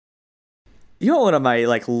You know what one of my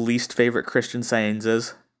like least favorite Christian sayings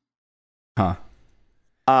is? Huh.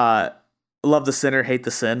 Love the sinner, hate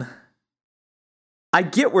the sin. I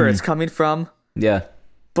get where it's coming from. Yeah.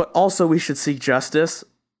 But also we should seek justice.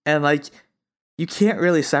 And like, you can't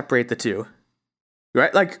really separate the two.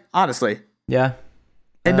 Right? Like, honestly. Yeah.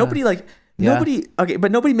 And nobody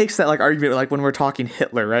makes that like argument like when we're talking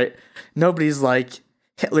Hitler, right? Nobody's like,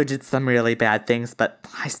 Hitler did some really bad things, but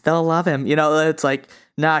I still love him. You know, it's like,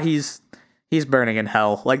 nah, he's burning in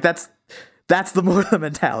hell. Like that's the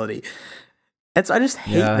mentality. And so I just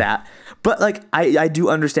hate that. But like I do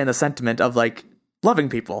understand the sentiment of like loving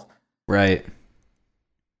people. Right.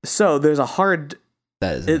 So there's a hard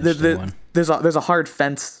that is an interesting one. There's a hard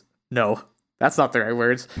fence. No, that's not the right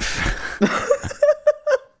words.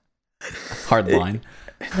 Hard line.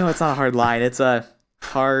 No, it's not a hard line. It's a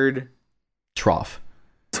hard trough.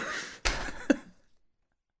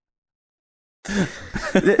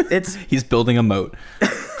 He's building a moat.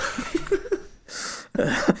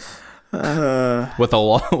 With a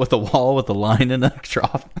wall with a line and a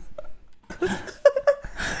trough.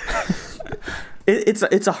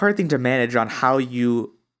 It's a hard thing to manage on how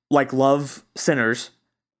you like love sinners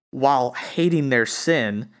while hating their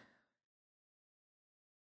sin,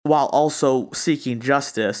 while also seeking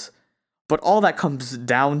justice. But all that comes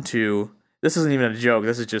down to, this isn't even a joke,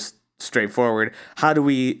 this is just straightforward. How do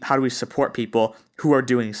we support people who are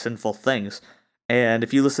doing sinful things? And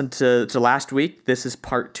if you listen to last week, this is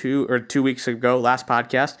part 2, or 2 weeks ago, last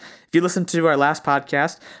podcast. If you listen to our last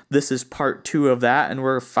podcast, this is part 2 of that, and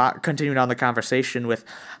we're continuing on the conversation with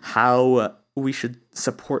how we should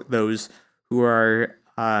support those who are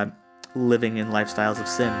living in lifestyles of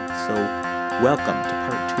sin. So welcome to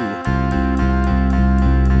part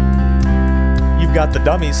 2. You've got the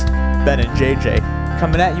dummies, Ben and JJ,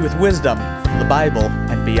 coming at you with wisdom from the Bible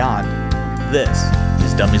and beyond. This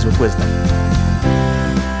is Dummies with Wisdom.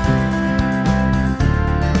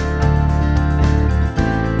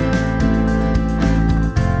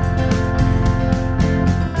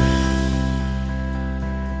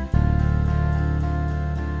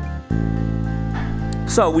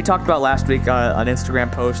 So we talked about last week an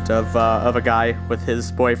Instagram post of a guy with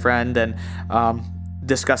his boyfriend, and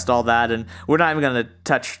discussed all that. And we're not even going to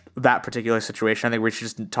touch that particular situation. I think we're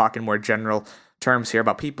just talking more general terms here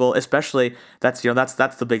about people, especially that's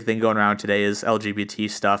the big thing going around today is LGBT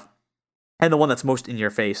stuff, and the one that's most in your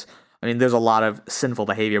face. I mean, there's a lot of sinful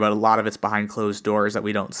behavior, but a lot of it's behind closed doors that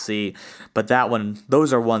we don't see. But that one,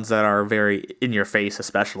 those are ones that are very in your face,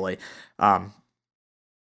 especially.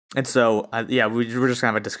 And so, we're just going to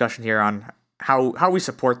have a discussion here on how we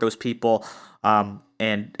support those people,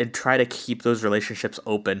 and try to keep those relationships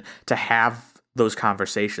open to have those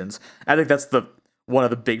conversations. I think that's one of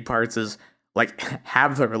the big parts is like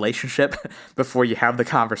have the relationship before you have the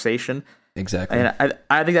conversation. Exactly. And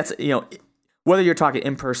I think that's, whether you're talking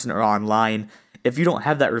in person or online, if you don't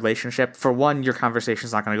have that relationship, for one, your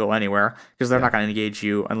conversation's not going to go anywhere because they're not going to engage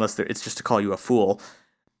you unless it's just to call you a fool.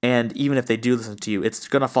 And even if they do listen to you, it's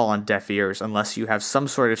going to fall on deaf ears unless you have some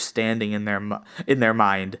sort of standing in their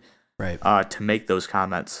mind, right? To make those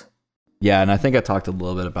comments. Yeah, and I think I talked a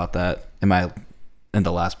little bit about that in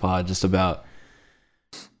the last pod, just about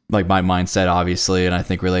like my mindset, obviously, and I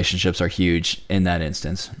think relationships are huge in that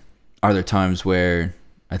instance. Are there times where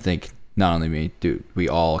I think not only me, dude, we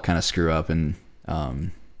all kind of screw up and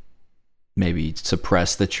maybe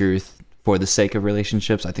suppress the truth for the sake of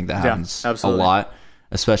relationships? I think that happens a lot.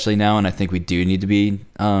 Especially now, and I think we do need to be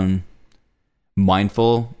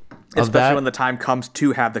mindful of that. Especially when the time comes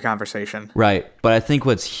to have the conversation. Right. But I think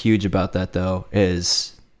what's huge about that, though,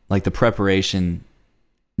 is like the preparation,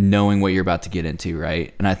 knowing what you're about to get into,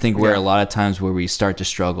 right? And I think where a lot of times where we start to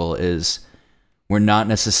struggle is we're not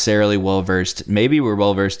necessarily well-versed. Maybe we're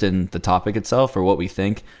well-versed in the topic itself or what we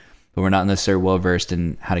think, but we're not necessarily well-versed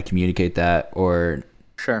in how to communicate that, or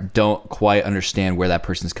don't quite understand where that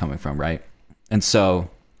person's coming from, right? And so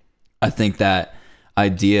I think that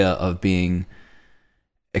idea of being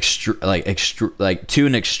to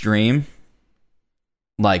an extreme,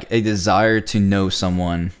 like a desire to know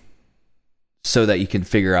someone so that you can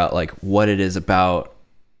figure out like what it is about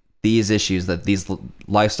these issues, that these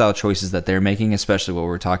lifestyle choices that they're making, especially what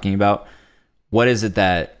we're talking about, what is it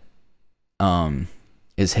that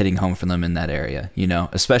is hitting home for them in that area,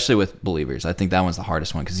 especially with believers. I think that one's the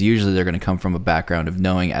hardest one because usually they're going to come from a background of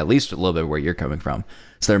knowing at least a little bit where you're coming from.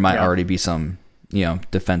 So there might already be some,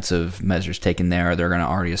 defensive measures taken there, or they're going to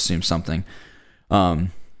already assume something,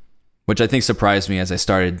 which I think surprised me as I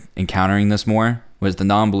started encountering this more, was the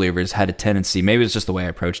non-believers had a tendency, maybe it's just the way I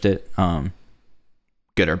approached it,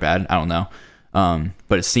 good or bad, I don't know,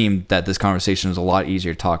 But it seemed that this conversation was a lot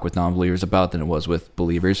easier to talk with non-believers about than it was with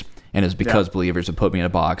believers. And it's because believers would put me in a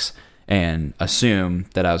box and assume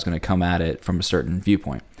that I was going to come at it from a certain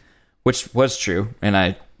viewpoint, which was true. And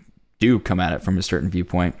I do come at it from a certain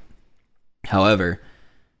viewpoint. However,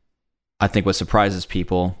 I think what surprises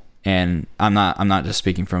people, and I'm not just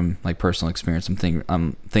speaking from like personal experience.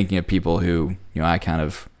 I'm thinking of people who, I kind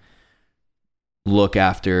of look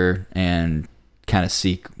after and kind of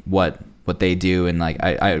seek what they do, and like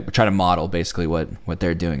I try to model basically what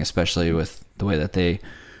they're doing, especially with the way that they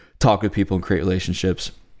talk with people and create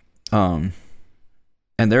relationships. And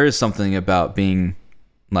there is something about being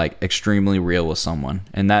like extremely real with someone,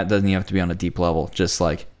 and that doesn't even have to be on a deep level. Just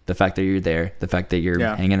like the fact that you're there, the fact that you're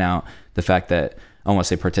hanging out, the fact that I don't want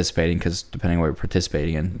to say participating, because depending on what you're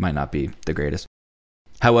participating in, it might not be the greatest.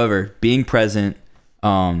 However, being present,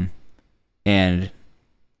 and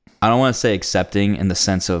I don't want to say accepting in the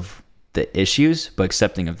sense of the issues, but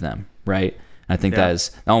accepting of them, right? And I think that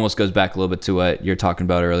almost goes back a little bit to what you're talking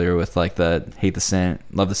about earlier with like the hate the sin,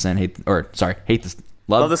 love the sin, love the sin,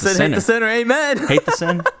 hate the sinner, amen. Hate the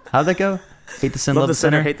sin. How'd that go? Hate the sin, love the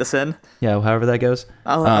sinner, hate the sin. Yeah, however that goes.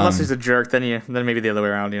 Unless he's a jerk, then maybe the other way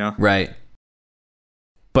around, Right.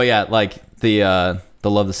 But yeah, like the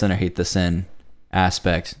love the sinner, hate the sin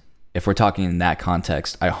aspect, if we're talking in that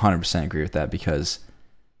context, I 100% agree with that, because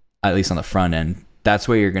at least on the front end, that's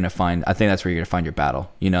where you're going to find, I think that's where you're going to find your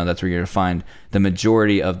battle. That's where you're going to find the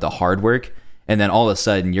majority of the hard work. And then all of a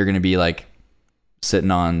sudden you're going to be like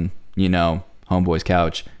sitting on, homeboy's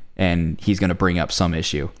couch, and he's going to bring up some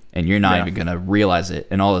issue, and you're not even going to realize it.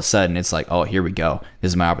 And all of a sudden it's like, oh, here we go.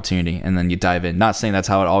 This is my opportunity. And then you dive in. Not saying that's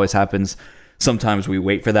how it always happens. Sometimes we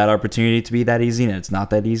wait for that opportunity to be that easy, and it's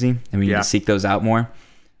not that easy, and we need to seek those out more.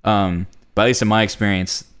 But at least in my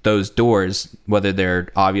experience, those doors, whether they're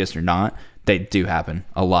obvious or not, they do happen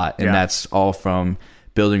a lot. And that's all from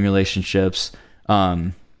building relationships,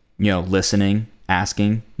 listening,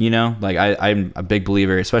 asking, like I'm a big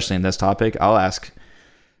believer, especially in this topic. I'll ask,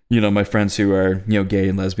 my friends who are, gay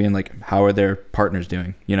and lesbian, like, how are their partners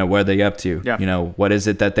doing? What are they up to? What is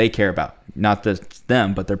it that they care about? Not just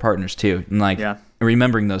them, but their partners too. And like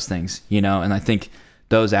remembering those things, and I think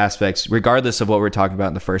those aspects, regardless of what we're talking about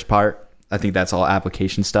in the first part, I think that's all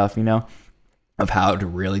application stuff, of how to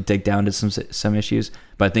really dig down to some issues.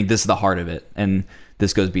 But I think this is the heart of it. And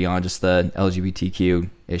this goes beyond just the LGBTQ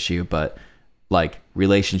issue, but like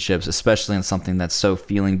relationships, especially in something that's so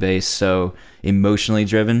feeling based, so emotionally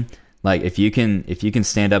driven. Like if you can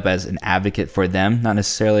stand up as an advocate for them, not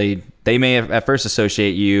necessarily, they may have at first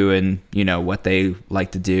associate you and what they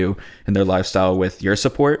like to do in their lifestyle with your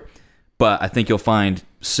support, but I think you'll find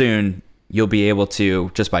soon you'll be able to,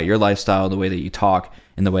 just by your lifestyle, the way that you talk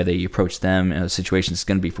and the way that you approach them in a situation, it's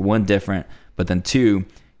going to be, for one, different, but then two,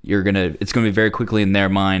 it's going to be very quickly in their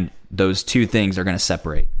mind, those two things are going to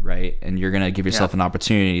separate, right? And you're going to give yourself an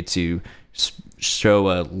opportunity to show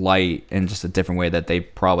a light in just a different way that they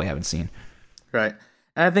probably haven't seen. Right.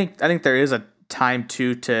 And I think there is a time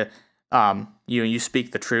too to you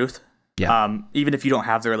speak the truth. Yeah. Even if you don't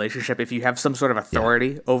have the relationship, if you have some sort of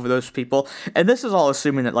authority over those people, and this is all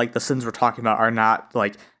assuming that like the sins we're talking about are not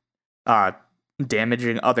like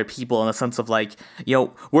damaging other people in the sense of like,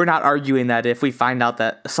 we're not arguing that if we find out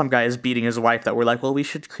that some guy is beating his wife that we're like, well, we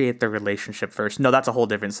should create the relationship first. No, that's a whole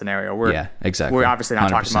different scenario. Exactly. We're obviously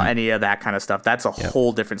not 100%. Talking about any of that kind of stuff. That's a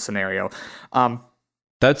whole different scenario.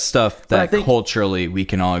 That's stuff that culturally we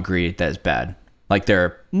can all agree that is bad. Like there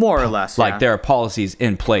are more or less there are policies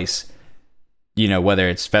in place, whether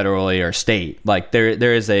it's federally or state. Like there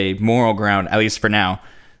is a moral ground, at least for now,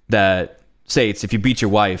 that states if you beat your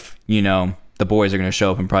wife, the boys are going to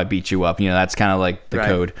show up and probably beat you up. That's kind of like the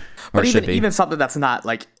code. But even something that's not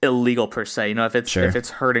like illegal per se, if it's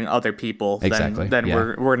hurting other people, then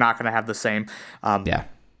we're not going to have the same. But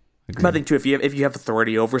I think too, if you have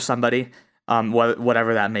authority over somebody,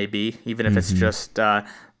 whatever that may be, even if it's just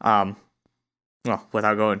well,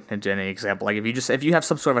 without going into any example, like if you have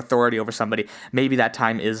some sort of authority over somebody, maybe that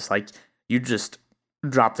time is like you just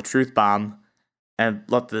drop the truth bomb and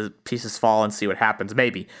let the pieces fall and see what happens,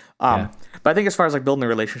 maybe. But I think as far as like building the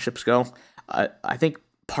relationships go, I think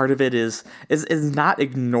part of it is not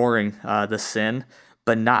ignoring the sin,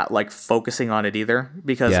 but not like focusing on it either,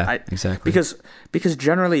 because because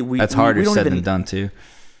generally that's harder said than done too.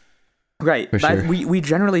 Right. Sure. We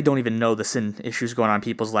generally don't even know the sin issues going on in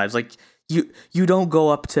people's lives. Like you don't go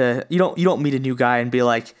up to you don't meet a new guy and be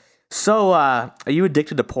like, so are you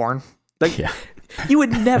addicted to porn? Like you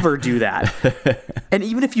would never do that. And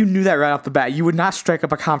even if you knew that right off the bat, you would not strike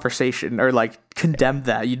up a conversation or like condemn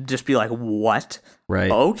that. You'd just be like, what?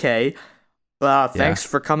 Right. Okay. Thanks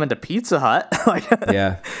for coming to Pizza Hut. Like,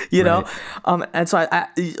 Yeah. you know, Right. and so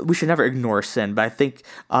we should never ignore sin. But I think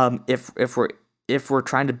if we're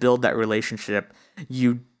trying to build that relationship,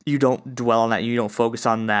 you don't dwell on that. You don't focus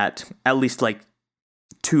on that. At least like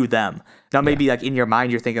to them. Now maybe like in your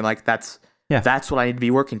mind you're thinking like that's what I need to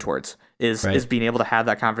be working towards is being able to have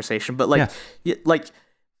that conversation. But like like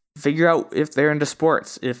figure out if they're into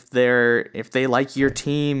sports, if they like your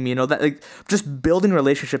team, you know, that like just building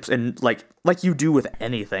relationships and like you do with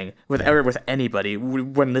anything with anybody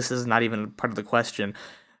when this is not even part of the question.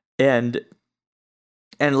 And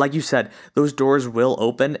like you said, those doors will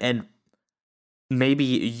open, and maybe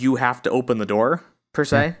you have to open the door per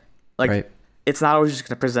se. Like it's not always just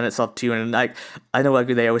going to present itself to you. And like I know, like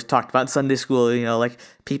they always talked about in Sunday school, you know, like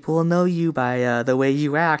people will know you by the way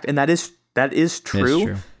you act, and that is true. It's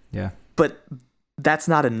true. Yeah. But that's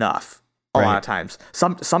not enough a lot of times.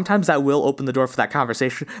 Sometimes that will open the door for that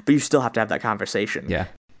conversation, but you still have to have that conversation. Yeah.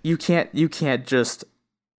 You can't just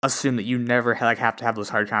assume that you never have to have those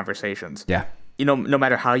hard conversations. Yeah. You know, no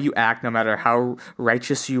matter how you act, no matter how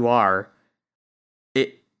righteous you are,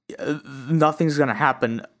 nothing's going to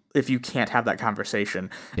happen if you can't have that conversation.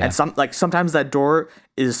 Yeah. And sometimes that door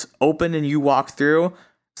is open and you walk through.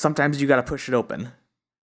 Sometimes you got to push it open.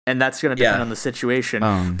 And that's going to depend on the situation.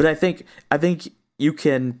 But I think you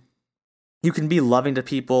can be loving to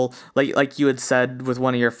people, like you had said with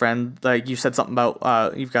one of your friends. Like you said something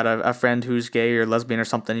about you've got a friend who's gay or lesbian or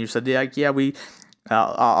something. You said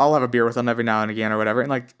I'll have a beer with them every now and again or whatever. And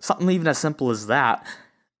like something even as simple as that,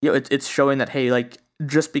 you know, it's showing that hey, like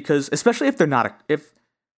just because, especially if they're not if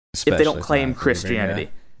they don't claim Christianity.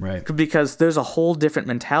 Right. Because there's a whole different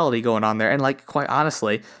mentality going on there. And like, quite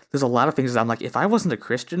honestly, there's a lot of things that I'm like, if I wasn't a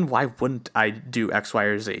Christian, why wouldn't I do X, Y,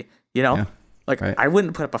 or Z? You know, I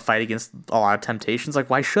wouldn't put up a fight against a lot of temptations. Like,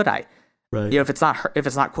 why should I? Right. You know, if it's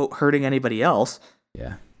not quote hurting anybody else,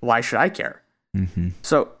 why should I care? Mm-hmm.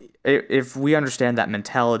 So if we understand that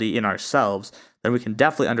mentality in ourselves, then we can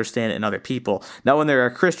definitely understand it in other people. Now, when they're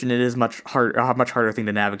a Christian, it is a much harder thing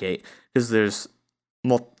to navigate because there's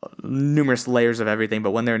numerous layers of everything. But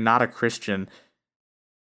when they're not a Christian,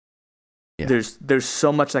 there's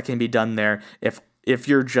so much that can be done there if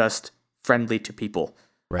you're just friendly to people.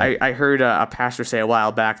 Right. I heard a pastor say a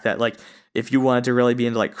while back that like if you wanted to really be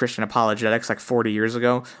into like Christian apologetics like 40 years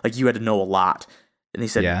ago, like you had to know a lot. And he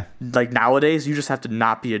said like nowadays you just have to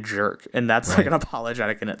not be a jerk, and that's like an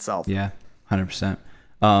apologetic in itself. Yeah, 100%.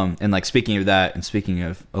 And like speaking of that, and speaking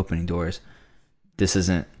of opening doors, this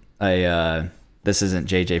isn't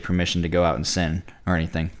JJ permission to go out and sin or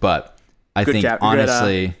anything, but I think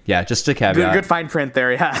honestly, just a caveat. Good fine print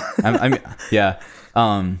there,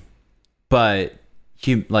 but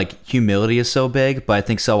humility is so big, but I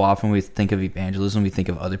think so often we think of evangelism, we think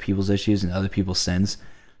of other people's issues and other people's sins.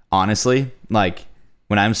 Honestly, like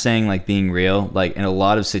when I'm saying like being real, like in a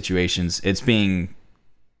lot of situations, it's being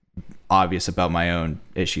obvious about my own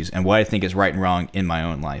issues and what I think is right and wrong in my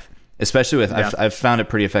own life. Especially with, I've found it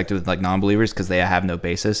pretty effective with like non-believers because they have no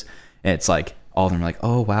basis. And it's like, all of them are like,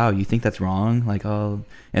 oh, wow, you think that's wrong? Like, oh,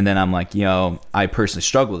 and then I'm like, you know, I personally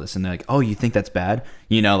struggle with this. And they're like, oh, you think that's bad?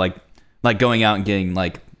 You know, like going out and getting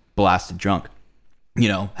like blasted drunk. You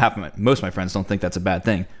know, most of my friends don't think that's a bad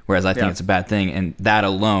thing. Whereas I think it's a bad thing. And that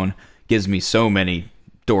alone gives me so many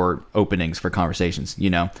door openings for conversations, you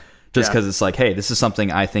know, just because it's like, hey, this is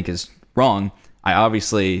something I think is wrong. I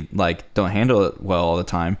obviously like don't handle it well all the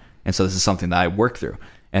time. And so this is something that I work through.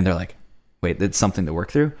 And they're like, wait, it's something to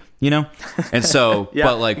work through, you know? And so,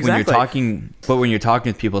 but like when you're talking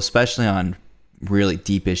with people, especially on really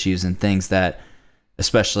deep issues and things that,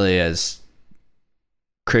 especially as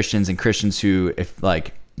Christians and Christians who, if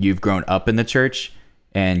like you've grown up in the church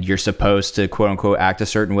and you're supposed to quote unquote act a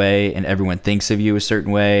certain way and everyone thinks of you a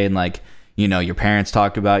certain way. And like, you know, your parents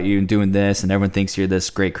talk about you and doing this and everyone thinks you're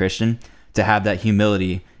this great Christian, to have that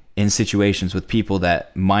humility in situations with people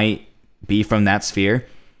that might be from that sphere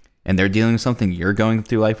and they're dealing with something, you're going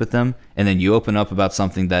through life with them, and then you open up about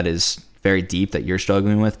something that is very deep that you're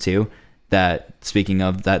struggling with too, that speaking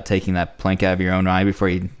of that, taking that plank out of your own eye before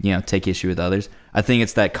you take issue with others. I think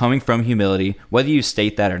it's that coming from humility, whether you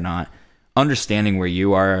state that or not, understanding where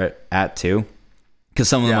you are at too, because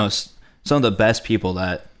some of the best people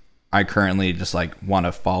that I currently just like want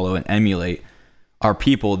to follow and emulate are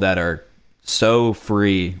people that are so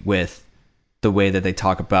free with the way that they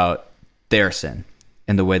talk about their sin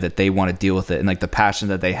and the way that they want to deal with it and like the passion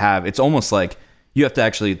that they have. It's almost like you have to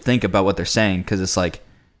actually think about what they're saying, because it's like,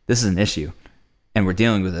 this is an issue and we're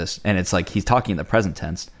dealing with this, and it's like he's talking in the present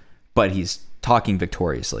tense, but he's talking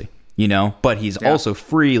victoriously, you know, but he's also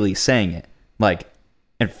freely saying it, like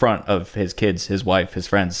in front of his kids, his wife, his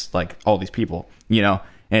friends, like all these people, you know?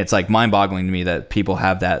 And it's like mind-boggling to me that people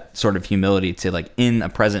have that sort of humility to, like, in a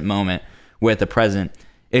present moment with a present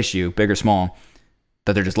issue, big or small,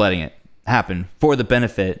 that they're just letting it happen for the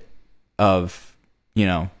benefit of, you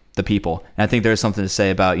know, the people. And I think there's something to say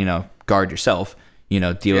about, you know, guard yourself, you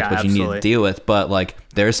know, deal with what you need to deal with. But, like,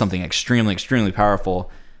 there is something extremely, extremely powerful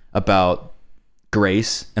about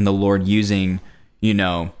grace and the Lord using, you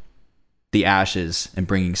know, the ashes and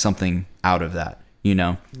bringing something out of that, you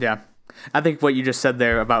know? Yeah. I think what you just said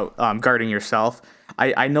there about guarding yourself,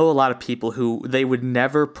 I know a lot of people who they would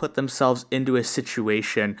never put themselves into a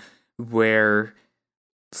situation where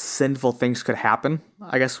sinful things could happen.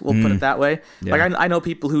 I guess we'll put it that way. Yeah. Like I know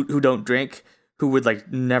people who don't drink who would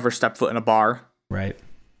like never step foot in a bar. Right.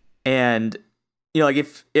 And you know, like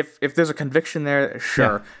if there's a conviction there,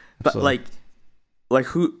 sure. Yeah, but like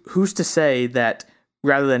who's to say that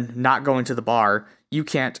rather than not going to the bar, you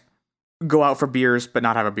can't go out for beers but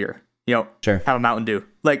not have a beer? You know, sure. Have a Mountain Dew.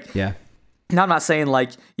 Like, yeah. Now I'm not saying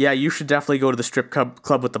like, yeah, you should definitely go to the strip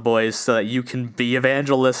club with the boys so that you can be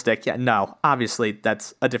evangelistic. Yeah, no, obviously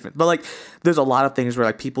that's a different. But like, there's a lot of things where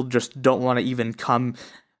like people just don't want to even come.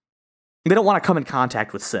 They don't want to come in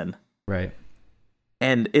contact with sin. Right.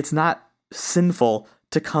 And it's not sinful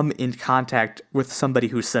to come in contact with somebody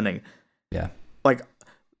who's sinning. Yeah. Like,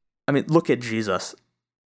 I mean, look at Jesus.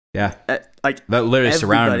 Yeah. Like that literally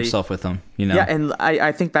surrounded himself with them, you know? Yeah, and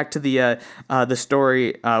I think back to the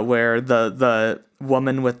story where the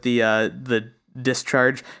woman with the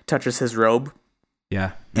discharge touches his robe.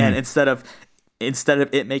 Yeah. And instead of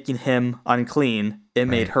it making him unclean, it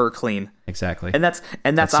made her clean. Exactly. And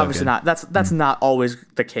that's obviously not that's not always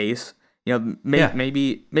the case. You know,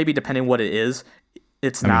 maybe depending what it is,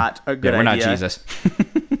 it's not a good idea. We're not Jesus.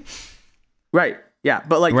 Right. Yeah,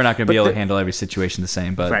 but like we're not going to be able to handle every situation the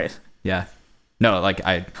same, but right. Yeah. No, like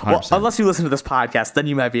I 100%. Well, unless you listen to this podcast, then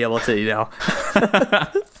you might be able to, you know.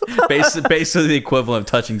 Basically the equivalent of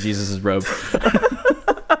touching Jesus' robe.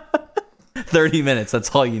 30 minutes,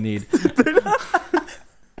 that's all you need.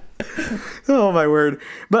 Oh my word.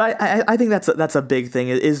 But I think that's a big thing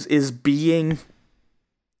is being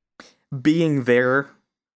there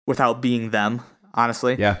without being them,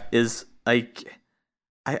 honestly. Yeah. Is like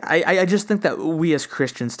I just think that we as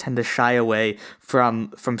Christians tend to shy away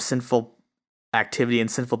from sinful activity and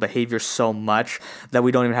sinful behavior so much that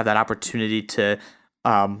we don't even have that opportunity to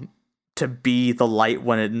be the light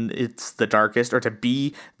when it's the darkest, or to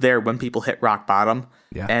be there when people hit rock bottom.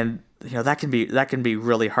 Yeah. And you know that can be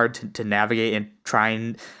really hard to navigate and try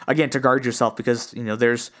and again to guard yourself, because you know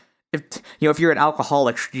if you're an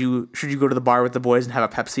alcoholic, should you go to the bar with the boys and have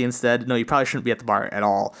a Pepsi instead? No, you probably shouldn't be at the bar at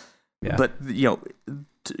all. Yeah. But you know,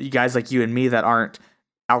 you guys like you and me that aren't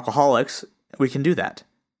alcoholics, we can do that.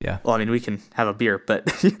 Yeah. Well, I mean, we can have a beer, but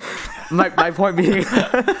my point being,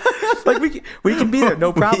 like we can be there,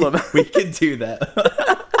 no problem. We can do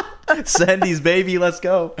that. Sandy's baby, let's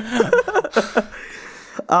go.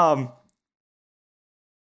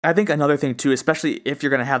 I think another thing too, especially if you're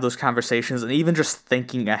going to have those conversations, and even just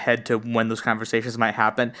thinking ahead to when those conversations might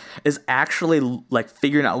happen, is actually like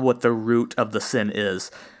figuring out what the root of the sin is.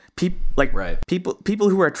 People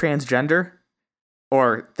who are transgender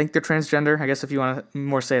or think they're transgender, I guess if you want to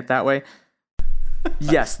more say it that way.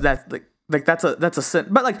 Yes, that's like that's a sin.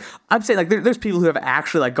 But like I'm saying, like there's people who have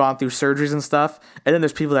actually like gone through surgeries and stuff, and then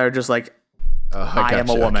there's people that are just like, I am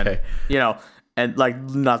a woman, you know. And like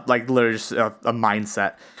not like literally just a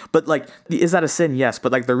mindset, but like is that a sin? Yes,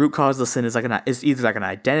 but like the root cause of the sin is like is either like an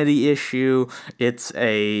identity issue. It's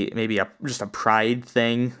maybe just a pride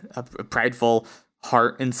thing, a prideful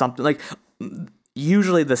heart in something. Like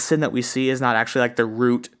usually the sin that we see is not actually like the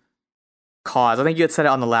root cause. I think you had said it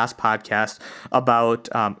on the last podcast about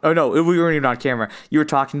oh no, we weren't even on camera. You were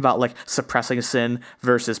talking about like suppressing sin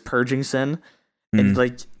versus purging sin. And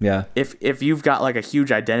like, yeah, if you've got like a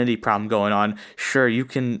huge identity problem going on, sure you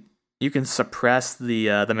can suppress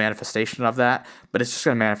the manifestation of that, but it's just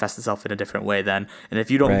gonna manifest itself in a different way then. And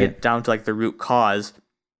if you don't get down to like the root cause,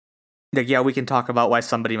 like yeah, we can talk about why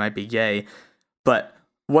somebody might be gay, but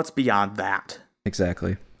what's beyond that?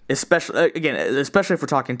 Exactly. Especially if we're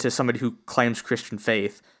talking to somebody who claims Christian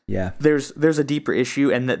faith. Yeah. There's a deeper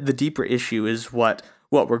issue, and the deeper issue is what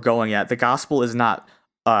we're going at. The gospel is not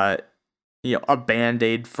a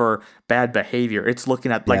band-aid for bad behavior. It's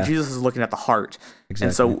looking at like Jesus is looking at the heart. Exactly.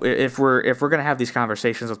 And so if we're gonna have these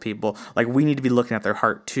conversations with people, like we need to be looking at their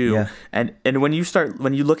heart too. Yeah. And when you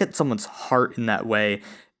look at someone's heart in that way,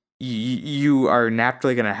 you are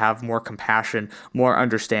naturally gonna have more compassion, more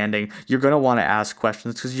understanding. You're gonna want to ask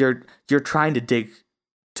questions because you're trying to dig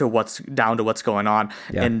to what's going on.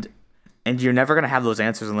 Yeah. And and you're never going to have those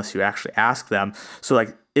answers unless you actually ask them. So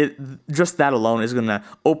like it, just that alone is going to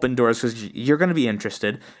open doors, because you're going to be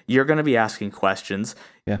interested, you're going to be asking questions,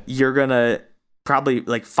 you're going to probably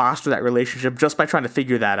like foster that relationship just by trying to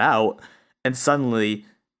figure that out, and suddenly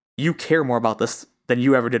you care more about this than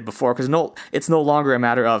you ever did before, because it's no longer a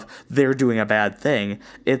matter of they're doing a bad thing.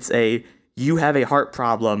 It's you have a heart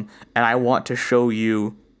problem, and I want to show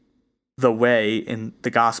you the way in the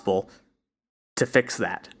gospel to fix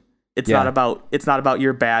that. It's not about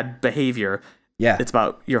your bad behavior. Yeah. It's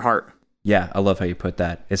about your heart. Yeah, I love how you put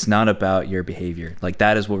that. It's not about your behavior. Like,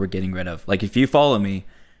 that is what we're getting rid of. Like, if you follow me,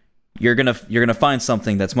 you're gonna find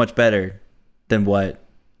something that's much better than what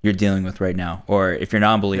you're dealing with right now. Or if you're a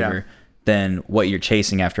non-believer, than what you're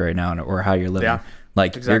chasing after right now, or how you're living. Yeah,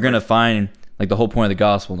 like exactly. You're gonna find, like, the whole point of the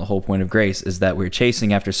gospel and the whole point of grace is that we're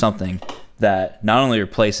chasing after something that not only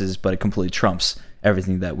replaces, but it completely trumps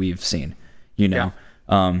everything that we've seen. You know. Yeah.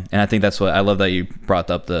 And I think that's what I love, that you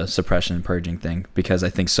brought up the suppression and purging thing, because I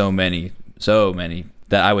think so many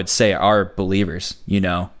that I would say are believers, you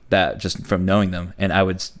know, that just from knowing them, and I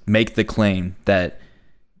would make the claim that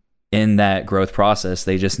in that growth process,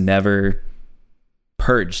 they just never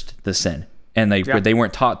purged the sin, and they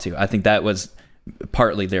weren't taught to. I think that was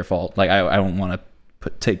partly their fault. Like, I don't want to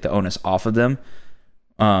take the onus off of them.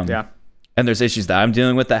 And there's issues that I'm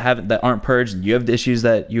dealing with that aren't purged, and you have issues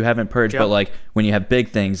that you haven't purged. But like, when you have big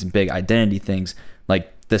things and big identity things,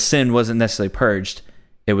 like, the sin wasn't necessarily purged.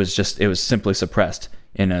 It was simply suppressed.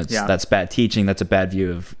 And that's bad teaching. That's a bad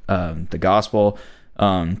view of the gospel.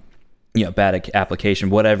 Bad application,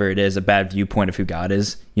 whatever it is, a bad viewpoint of who God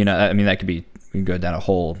is. You know, I mean, that could be, we can go down a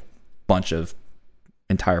whole bunch of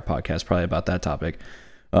entire podcasts probably about that topic,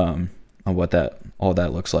 on what all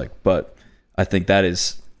that looks like. But I think that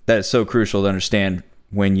is so crucial to understand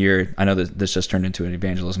when I know that this just turned into an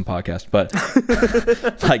evangelism podcast, but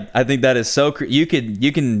like, I think that is so you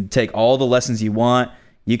can take all the lessons you want.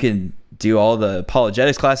 You can do all the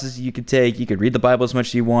apologetics classes you could take. You could read the Bible as much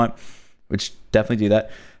as you want, which definitely do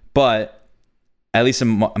that. But at least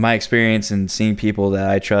in my experience and seeing people that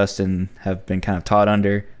I trust and have been kind of taught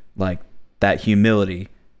under, like, that humility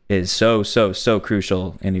is so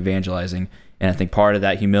crucial in evangelizing. And I think part of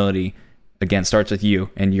that humility, again, starts with you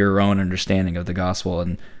and your own understanding of the gospel.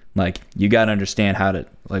 And like, you got to understand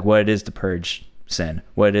what it is to purge sin,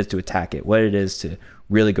 what it is to attack it, what it is to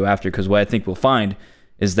really go after. Because what I think we'll find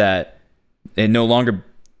is that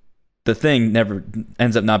the thing never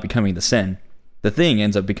ends up not becoming the sin. The thing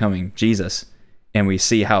ends up becoming Jesus. And we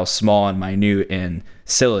see how small and minute and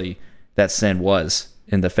silly that sin was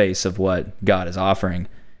in the face of what God is offering.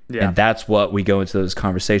 Yeah. And that's what we go into those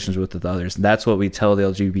conversations with others. And that's what we tell the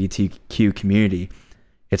LGBTQ community.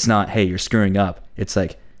 It's not, hey, you're screwing up. It's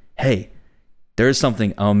like, hey, there's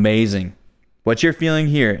something amazing. What you're feeling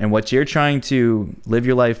here and what you're trying to live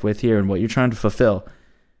your life with here and what you're trying to fulfill,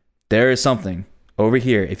 there is something over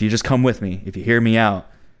here. If you just come with me, if you hear me out,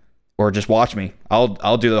 or just watch me,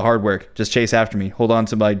 I'll do the hard work. Just chase after me. Hold on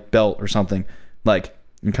to my belt or something, like,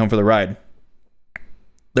 and come for the ride.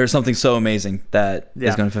 There's something so amazing that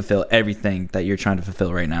is going to fulfill everything that you're trying to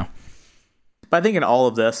fulfill right now. But I think in all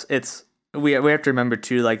of this, we have to remember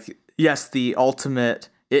too, like, yes, the ultimate,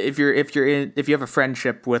 if you have a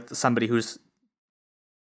friendship with somebody who's,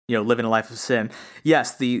 you know, living a life of sin,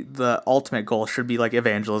 yes, the ultimate goal should be like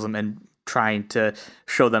evangelism and trying to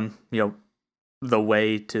show them, you know, the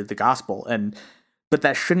way to the gospel. But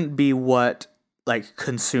that shouldn't be what, like,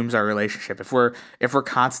 consumes our relationship. If we're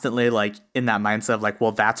constantly, like, in that mindset of, like,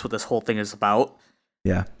 well, that's what this whole thing is about.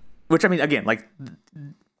 Yeah. Which, I mean, again, like,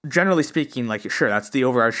 generally speaking, like, sure, that's the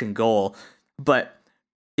overarching goal. But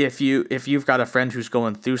if you've got a friend who's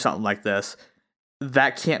going through something like this,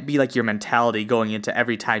 that can't be, like, your mentality going into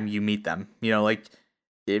every time you meet them. You know, like,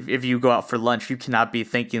 if you go out for lunch, you cannot be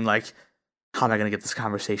thinking, like, how am I going to get this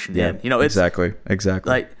conversation in? You know, it's exactly.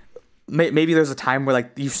 Like, maybe there's a time where,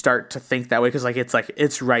 like, you start to think that way because, like,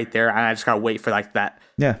 it's right there, and I just gotta wait for, like, that.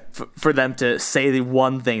 Yeah. For them to say the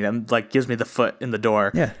one thing that, like, gives me the foot in the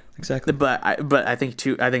door. Yeah, exactly. But I think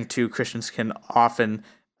too Christians can often,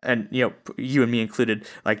 and, you know, you and me included,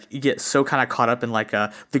 like, you get so kind of caught up in, like,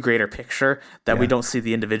 the greater picture that we don't see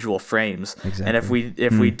the individual frames. Exactly. And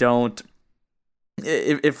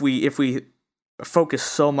if we focus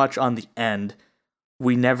so much on the end,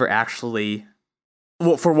 we never actually,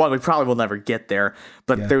 well, for one, we probably will never get there,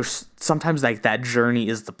 but there's sometimes, like, that journey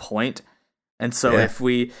is the point. And so if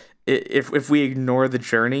we ignore the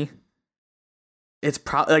journey, it's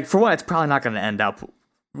probably, like, for one, it's probably not going to end up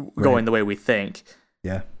going the way we think.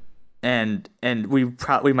 Yeah. And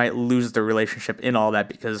we might lose the relationship in all that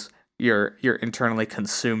because, you're internally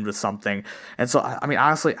consumed with something. And so, I mean,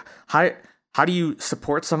 honestly, how do you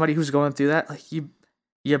support somebody who's going through that? Like, you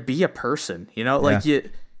be a person, like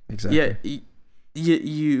exactly.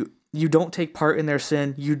 You don't take part in their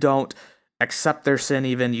sin. You don't accept their sin.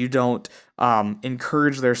 Even you don't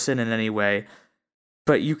encourage their sin in any way,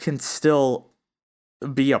 but you can still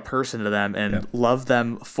be a person to them and love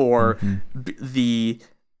them for the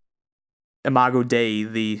imago Dei,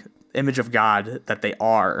 the image of God that they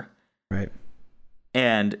are. Right.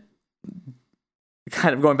 And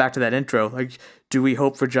kind of going back to that intro, like, do we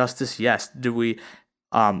hope for justice? Yes. Do we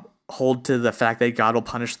hold to the fact that God will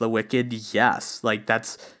punish the wicked? Yes. Like,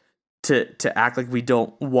 that's to act like we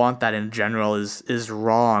don't want that in general is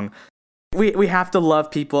wrong. We have to love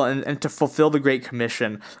people and to fulfill the Great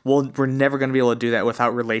Commission. We're never going to be able to do that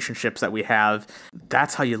without relationships that we have.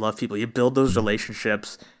 That's how you love people. You build those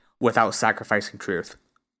relationships without sacrificing truth.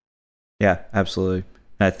 Yeah, absolutely.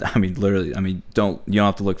 I mean, literally, you don't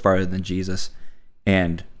have to look farther than Jesus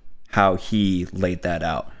and how he laid that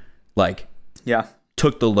out. Like,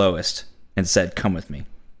 took the lowest and said, "Come with me."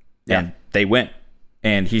 Yeah. And they went,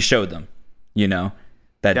 and he showed them,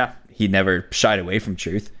 that he never shied away from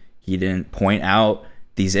truth. He didn't point out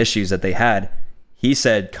these issues that they had. He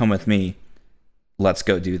said, "Come with me. Let's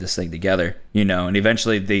go do this thing together." And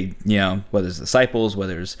eventually they, whether it's disciples,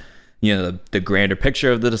 whether it's, the grander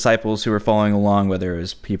picture of the disciples who were following along, whether it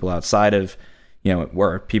was people outside of,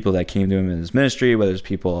 were people that came to him in his ministry, whether it's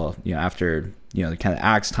people, after, the kind of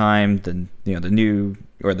Acts time, the new,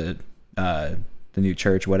 or the new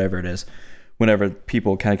church, whatever it is, whenever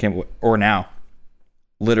people kind of came, or now,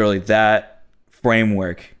 literally that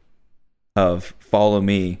framework of follow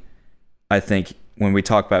me. I think when we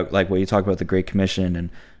talk about, like, what you talk about the Great Commission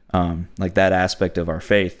and like that aspect of our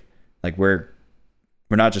faith, like we're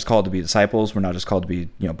not just called to be disciples, we're not just called to be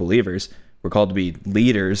believers, we're called to be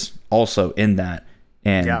leaders also in that,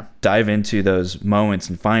 and dive into those moments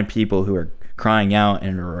and find people who are crying out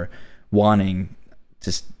and are wanting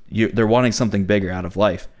they're wanting something bigger out of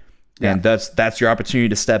life. And that's your opportunity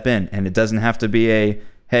to step in, and it doesn't have to be a,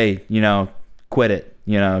 hey, quit it,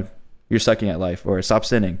 you're sucking at life, or stop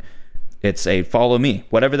sinning. It's a follow me,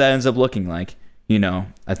 whatever that ends up looking like.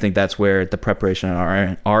 I think that's where the preparation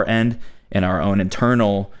on our end and our own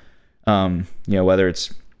internal, whether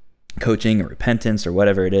it's coaching or repentance or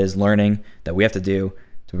whatever it is, learning that we have to do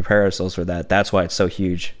to prepare ourselves for that. That's why it's so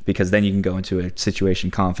huge, because then you can go into a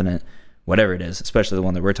situation confident, whatever it is, especially the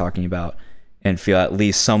one that we're talking about, and feel at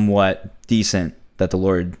least somewhat decent that the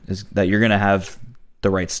Lord is, that you're going to have the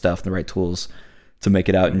right stuff, the right tools to make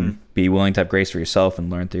it out, and be willing to have grace for yourself and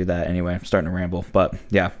learn through that. Anyway, I'm starting to ramble, but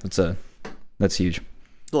yeah, that's huge.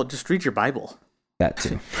 Well, just read your Bible. That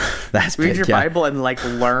too. That's read big, your Bible and like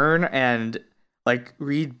learn and like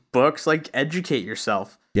read books, like educate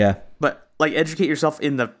yourself. Yeah. But like educate yourself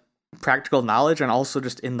in the practical knowledge and also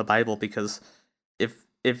just in the Bible, because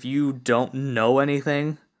if you don't know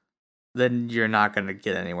anything, then you're not going to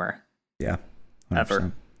get anywhere. Yeah. 100%.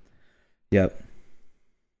 Ever. Yep.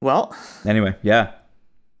 Well. Anyway, yeah.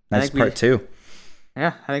 That's part 2.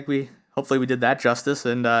 Yeah, I think hopefully we did that justice,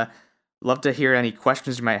 and love to hear any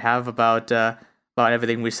questions you might have about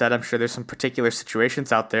everything we said. I'm sure there's some particular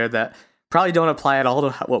situations out there that probably don't apply at all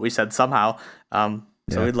to what we said somehow. So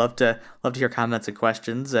we'd love to hear comments and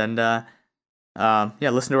questions, and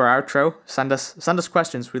listen to our outro. Send us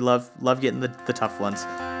questions. We love getting the tough ones.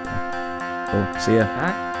 Cool. See ya. All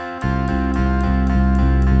right.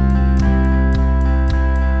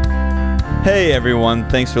 Hey everyone,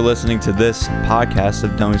 thanks for listening to this podcast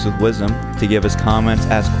of Dummies with Wisdom. To give us comments,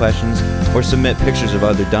 ask questions, or submit pictures of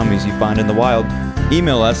other dummies you find in the wild,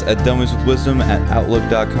 email us at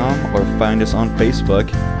dummieswithwisdom@outlook.com, or find us on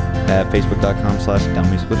Facebook at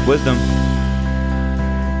facebook.com/dummieswithwisdom.